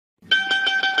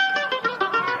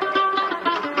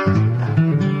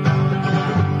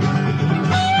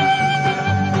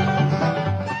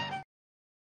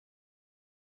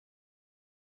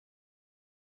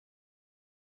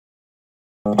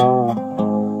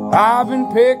I've been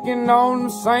picking on the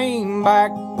same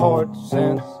back porch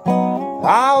since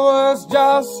I was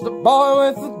just a boy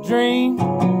with a dream.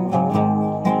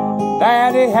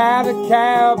 Daddy had a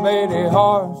cow-baby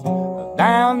horse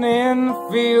down in the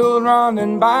field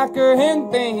running biker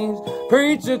and beans.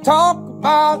 Preacher talk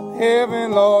about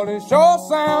heaven, Lord, it sure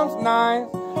sounds nice.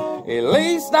 At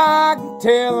least I can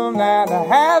tell him that I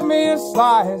had me a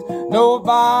slice.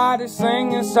 Nobody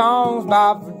singing songs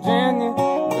about Virginia,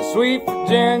 but sweet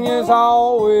Virginia's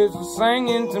always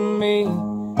singing to me.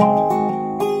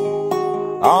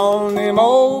 On them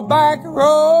old back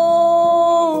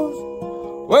roads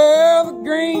where the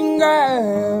green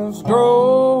grass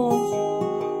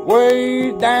grows,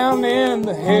 way down in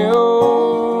the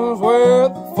hills where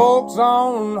the folks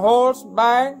on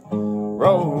horseback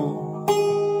rode.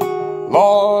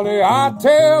 Lordy, I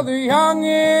tell the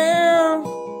youngins,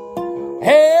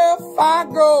 if I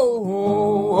go,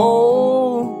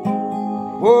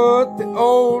 what the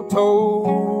old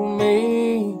told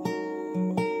me.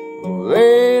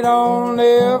 They don't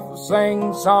ever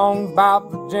sing songs about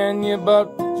Virginia,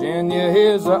 but Virginia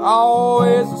is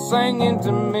always singing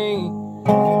to me.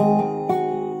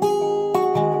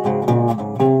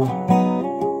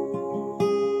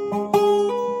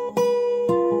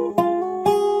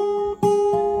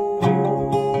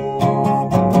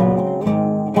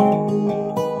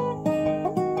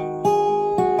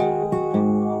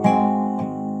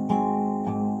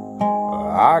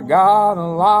 I got a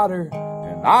lighter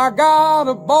and I got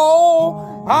a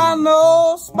bowl. I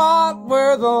know a spot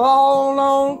where the law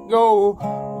don't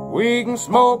go. We can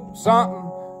smoke something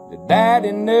that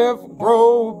Daddy never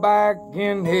grew back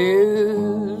in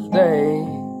his day.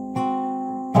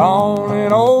 On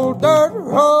an old dirt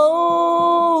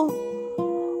road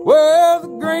where the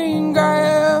green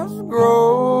grass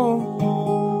grows,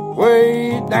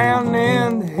 way down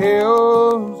in the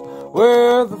hills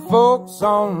where the folks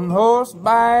on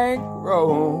horseback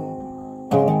rode.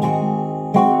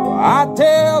 I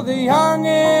tell the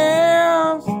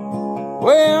youngins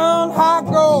when I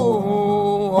go,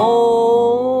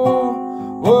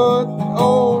 what the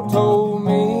old told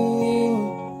me.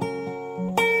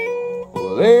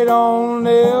 Well, they don't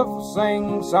ever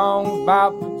sing songs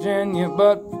about Virginia,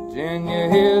 but Virginia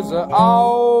is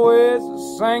always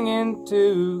singing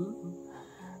to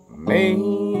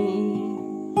me.